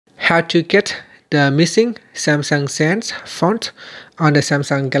how to get the missing Samsung Sans font on the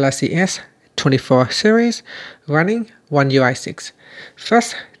Samsung Galaxy S24 series running One UI 6.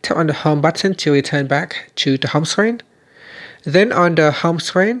 First, tap on the home button to return back to the home screen. Then on the home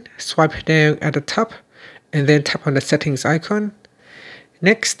screen, swipe down at the top and then tap on the settings icon.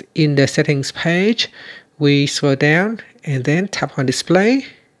 Next, in the settings page, we scroll down and then tap on display.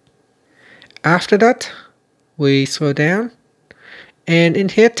 After that, we scroll down and in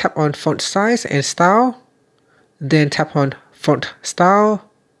here tap on font size and style. Then tap on font style.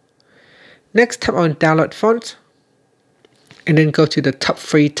 Next, tap on download font and then go to the top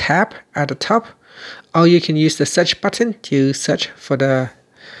 3 tab at the top, or you can use the search button to search for the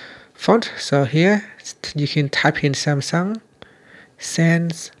font. So here you can type in Samsung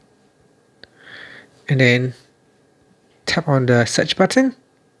Sans and then tap on the search button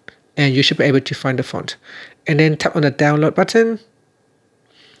and you should be able to find the font. And then tap on the download button.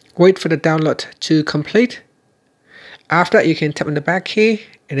 Wait for the download to complete. After that, you can tap on the back key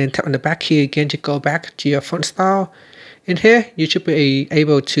and then tap on the back key again to go back to your font style. In here, you should be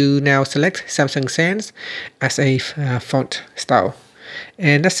able to now select Samsung Sans as a font style.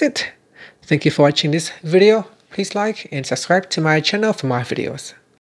 And that's it. Thank you for watching this video. Please like and subscribe to my channel for more videos.